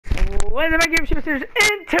What is up, my game shooters?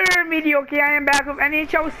 Intermediate. Okay, I am back with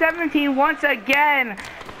NHL 17 once again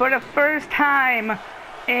for the first time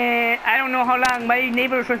in I don't know how long. My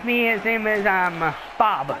neighbor's with me. His name is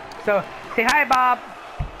Bob. So say hi, Bob.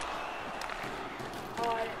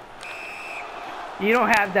 Hi. You don't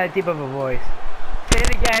have that deep of a voice. Say it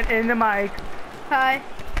again in the mic. Hi.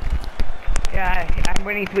 Yeah, I'm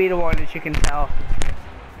winning 3-1, as you can tell.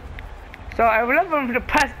 So I would love for him to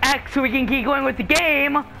press X so we can keep going with the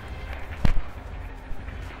game.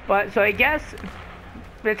 But so I guess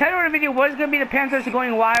the title of the video was gonna be the Panthers are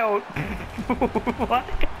going wild. What?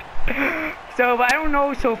 So but I don't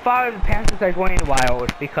know so far if the Panthers are going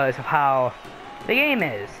wild because of how the game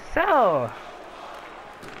is. So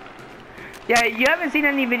yeah, you haven't seen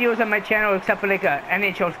any videos on my channel except for like a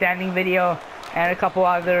NHL standing video and a couple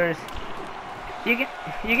others. You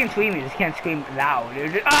can scream, you just can't scream loud.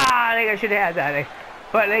 Just, like I should have had that. Like,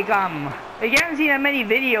 but like you haven't seen that many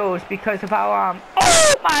videos because of how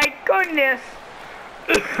oh my goodness!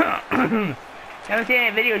 I haven't seen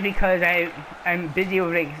any videos because I'm busy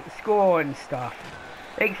with like school and stuff.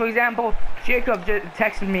 Like for example, Jacob just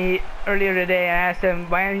texted me earlier today and I asked him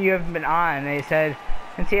why haven't you been on? And they said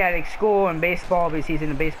since he had like school and baseball because he's in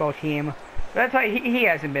the baseball team. So that's why he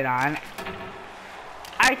hasn't been on.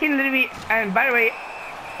 I can literally, and by the way,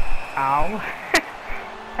 ow.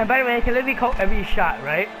 And by the way, I can literally call every shot,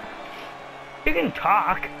 right? You can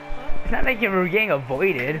talk. It's not like you're getting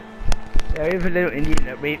avoided. There was a little Indian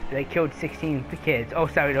that killed 16 kids. Oh,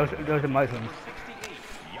 sorry, those are Muslims.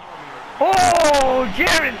 Oh,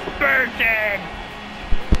 Jared Spurgeon!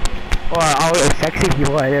 Or all those sexy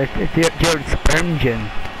people are Jared Spurgeon.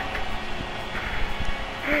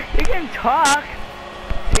 You can talk.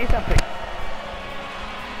 Say something.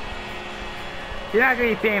 You're not gonna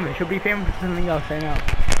be famous. You'll be famous for something else, I know.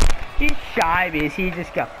 He's shy because he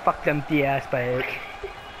just got fucked empty ass by it.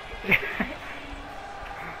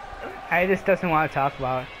 I just doesn't want to talk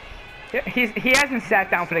about it. He hasn't sat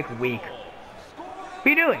down for like a week. What are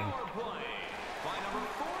you doing?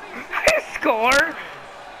 I score!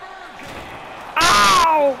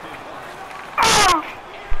 Ow!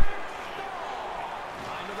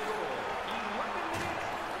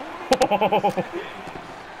 Oh!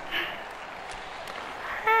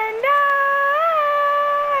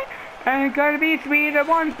 And it's gonna be 3-1.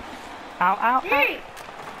 Ow, ow, ow.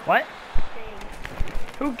 What?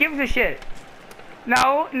 Who gives a shit?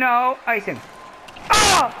 No, no, icing.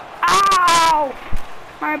 Oh! Ow!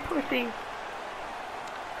 My pussy.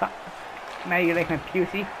 Now you like my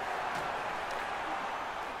pussy?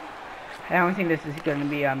 I don't think this is gonna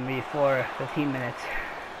be on me for 15 minutes.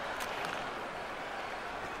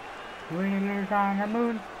 Winners on the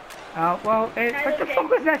moon. Oh, well, what the fuck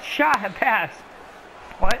was that shot? A pass.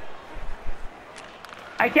 What?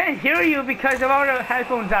 I can't hear you because of all the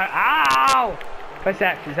headphones are. Ow! What's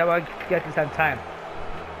that? Because I want to get this on time.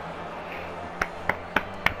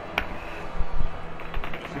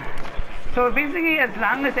 So basically, as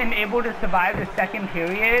long as I'm able to survive the second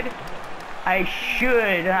period, I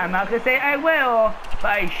should. I'm not gonna say I will,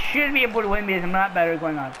 but I should be able to win because I'm not better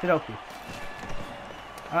going on. Sudoku.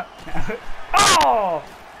 Oh!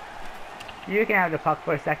 You can have the puck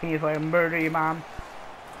for a second before I murder your mom.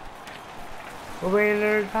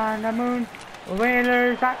 Whalers on the moon.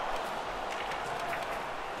 Whalers on.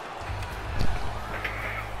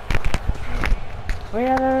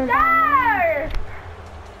 Whalers on.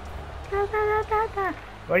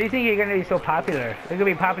 Why do you think you're gonna be so popular? You're gonna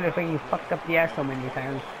be popular if you fucked up the ass so many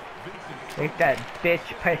times. Like that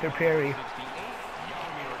bitch Piper Perry.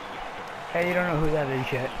 Hey, you don't know who that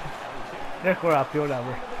is yet. Look, we're up, you'll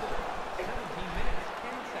never.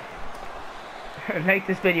 Like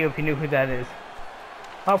this video if you knew who that is.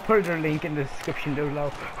 I'll put their link in the description down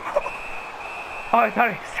below. Oh, I thought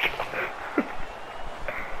it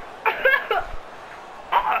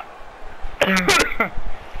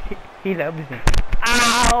was... he loves me.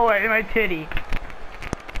 Ow! Right in my titty.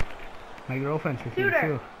 My girlfriend's with you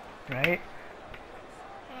too, right?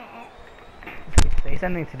 Say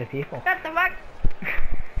something to the people. What the fuck?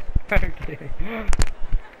 Okay.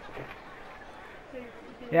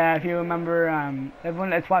 Yeah, if you remember, everyone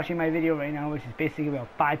that's watching my video right now, which is basically about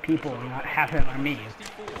 5 people, and not half of them are me.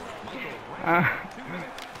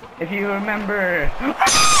 If you remember,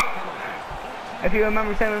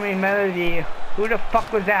 sending me Melody, who the fuck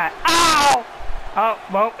was that? Ow! Oh,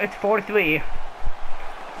 well, it's 4-3.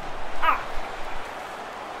 Ah.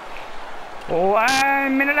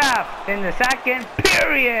 1 minute left in the second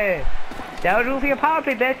period. That'll do for your power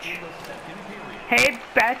play, bitch. Hey,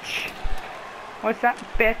 bitch. What's that,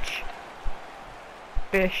 bitch?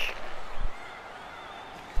 Fish.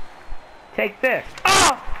 Take this.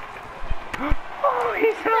 Oh!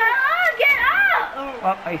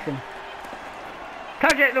 Oh, icing.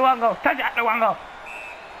 Touch it, Luongo. Touch it, Luongo.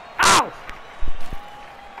 Ow!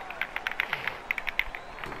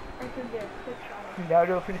 That'll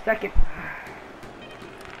do it for the second.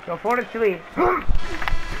 So 4-3.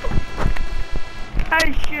 Ah,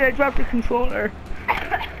 shit, I dropped the controller.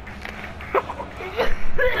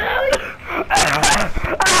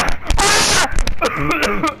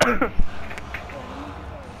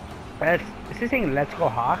 Is this saying Let's Go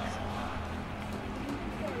Hawks?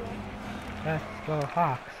 Let's go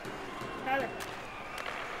Hawks.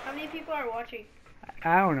 How many people are watching?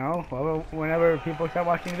 I don't know. Well, whenever people start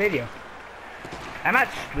watching the video. I'm not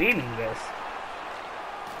streaming this.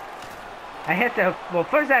 I have to, well,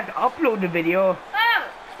 first I have to upload the video. Oh!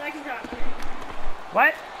 Second time.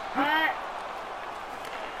 What? What?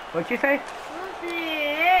 What'd you say?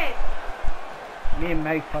 Lucy! Me and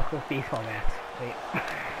Meg fuck with baseball bats. Wait.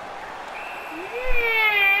 Dang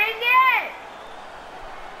it!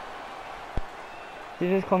 Did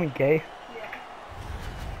you just call me gay? Yeah.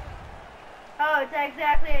 Oh, it's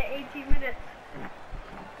exactly at 18 minutes.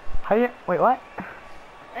 How you, wait, what?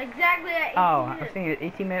 Exactly at 18 Oh, minutes. I was thinking an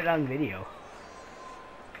 18-minute long video.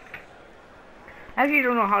 I actually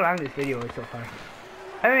don't know how long this video is so far.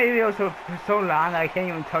 I made a video for so long I can't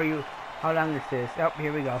even tell you how long this is. Oh,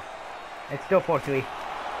 here we go. It's still 4-3.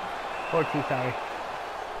 4-2, sorry.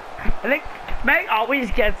 I think Meg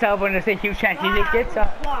always gets up when there's a huge chance. He just gets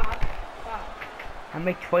up. Bob. I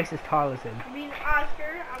make twice as tall as him. I mean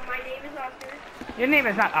Oscar. My name is Oscar. Your name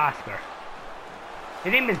is not Oscar.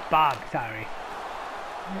 Your name is Bob, sorry.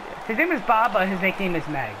 His name is Bob, but his nickname is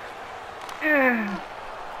Meg.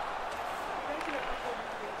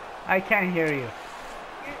 I can't hear you.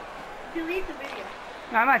 Delete the video.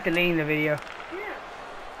 No, I'm not deleting the video. Yeah.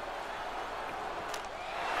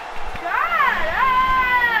 Shut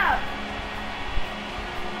up!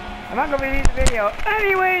 I'm not gonna delete the video.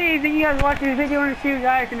 Anyways, thank you guys for watching this video, and see you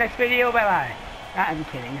guys in the next video. Bye bye. I'm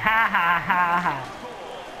kidding. Ha ha ha ha.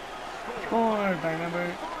 Scored by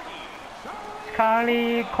number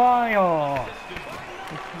Carly Coyle.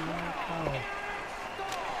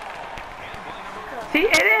 See,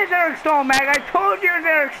 it is Eric Stahl, Meg. I told you it's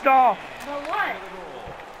Eric Stahl. But what?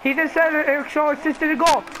 He just said that Eric Stahl assisted the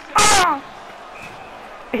goal. Ah!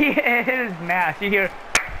 He hit his mask. You hear?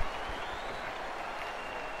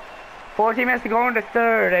 14 minutes to go in the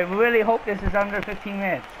third. I really hope this is under 15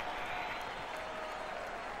 minutes.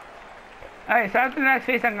 Alright, so after the next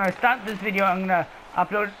phase, I'm gonna stop this video. I'm gonna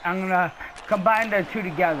combine the two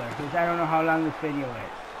together because I don't know how long this video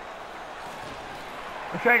is.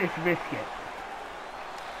 I'll try to just risk it.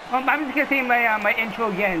 I'm just gonna say my intro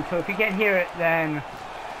again, so if you can't hear it, then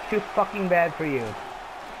it's too fucking bad for you.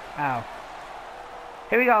 Ow.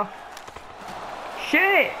 Here we go.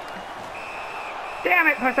 Shit! Damn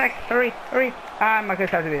it, per sec. Hurry, hurry. I'm not gonna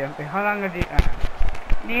start the video. Okay, how long did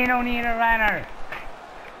Nino need a runner?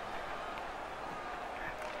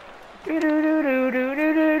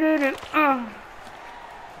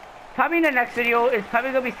 Probably the next video is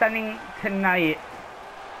probably gonna be starting tonight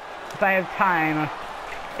if I have time.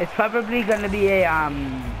 It's probably gonna be a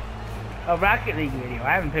Rocket League video.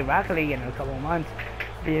 I haven't played Rocket League in a couple of months.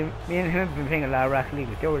 Me and him have been playing a lot of Rocket League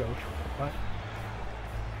with Dodos. What?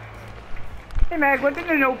 Hey Meg, what did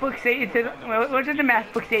the notebook say to the, what did the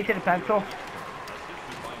math book say to the pencil?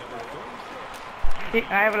 I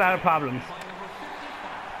have a lot of problems.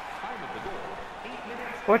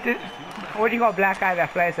 What do you call a black guy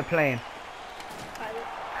that flies a plane?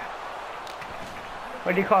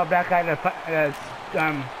 What do you call a black guy that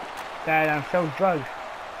sells drugs?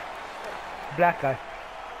 Black guy.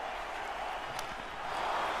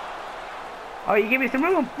 Oh, you give me some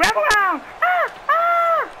room. Wrap around.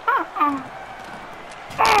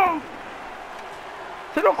 Oh.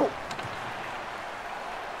 Sudoku.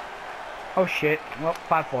 Oh shit. Well,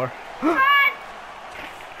 5-4.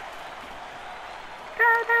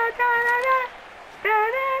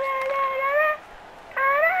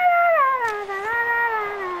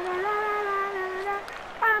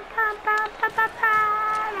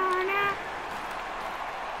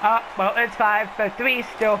 Well, it's 5-3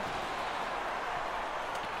 still.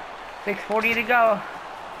 6:40 to go.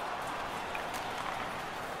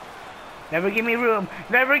 Never give me room.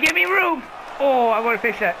 Never give me room. Oh, I want to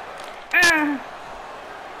fix that.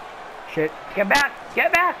 Shit. Get back.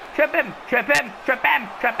 Get back. Trip him. Trip him. Trip him.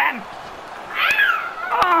 Trip him.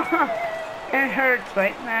 Oh, it hurts,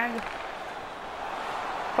 right, man?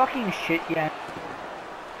 Fucking shit, yeah.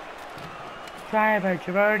 Try by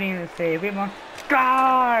Girardi to save him.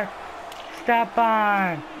 Scar! Stop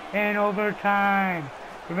on! In overtime.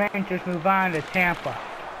 The Rangers move on to Tampa.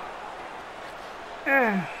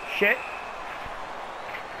 Shit.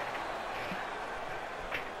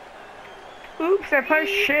 Oops, I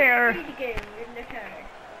pressed share. Free game in the card.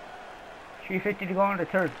 350 to go on the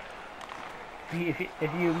third. If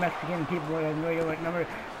you Mexican people have no idea what number.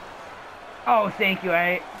 Oh, thank you.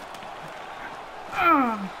 I.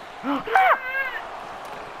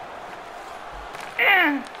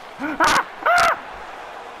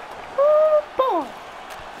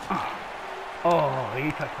 Oh,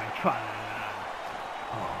 you touched my trunk.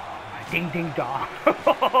 Oh, my ding ding dong.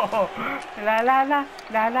 La la la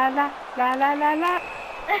la la la la la la la.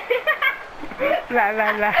 La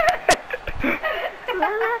la la. La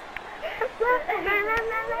la.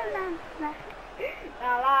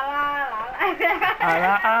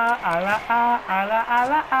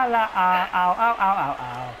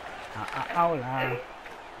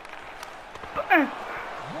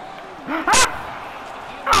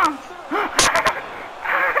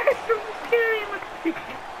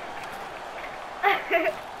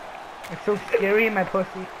 It's so scary in my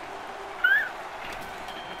pussy.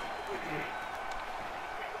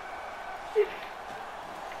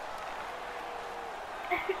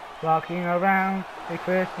 Walking around the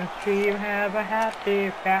Christmas tree, have a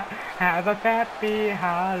happy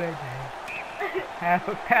holiday. Have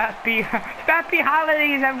a happy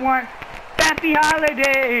holidays, everyone. Happy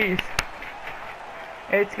holidays.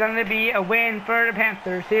 It's gonna be a win for the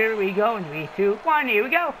Panthers. Here we go. 3, 2, 1. Here we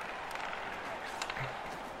go.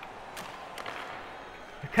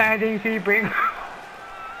 The kind of things we bring.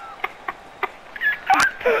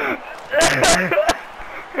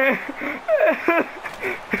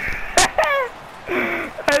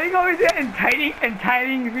 I think always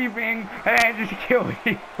enticing we bring and I just kill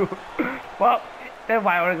you. Well, that's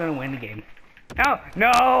why we're gonna win the game.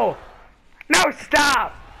 No,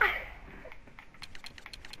 stop!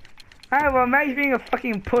 Alright, well, Maggie's being a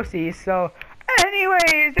fucking pussy, so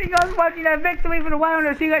anyways, thank you guys for watching that victory for the Wild, and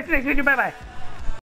I'll see you guys in the next video. Bye bye.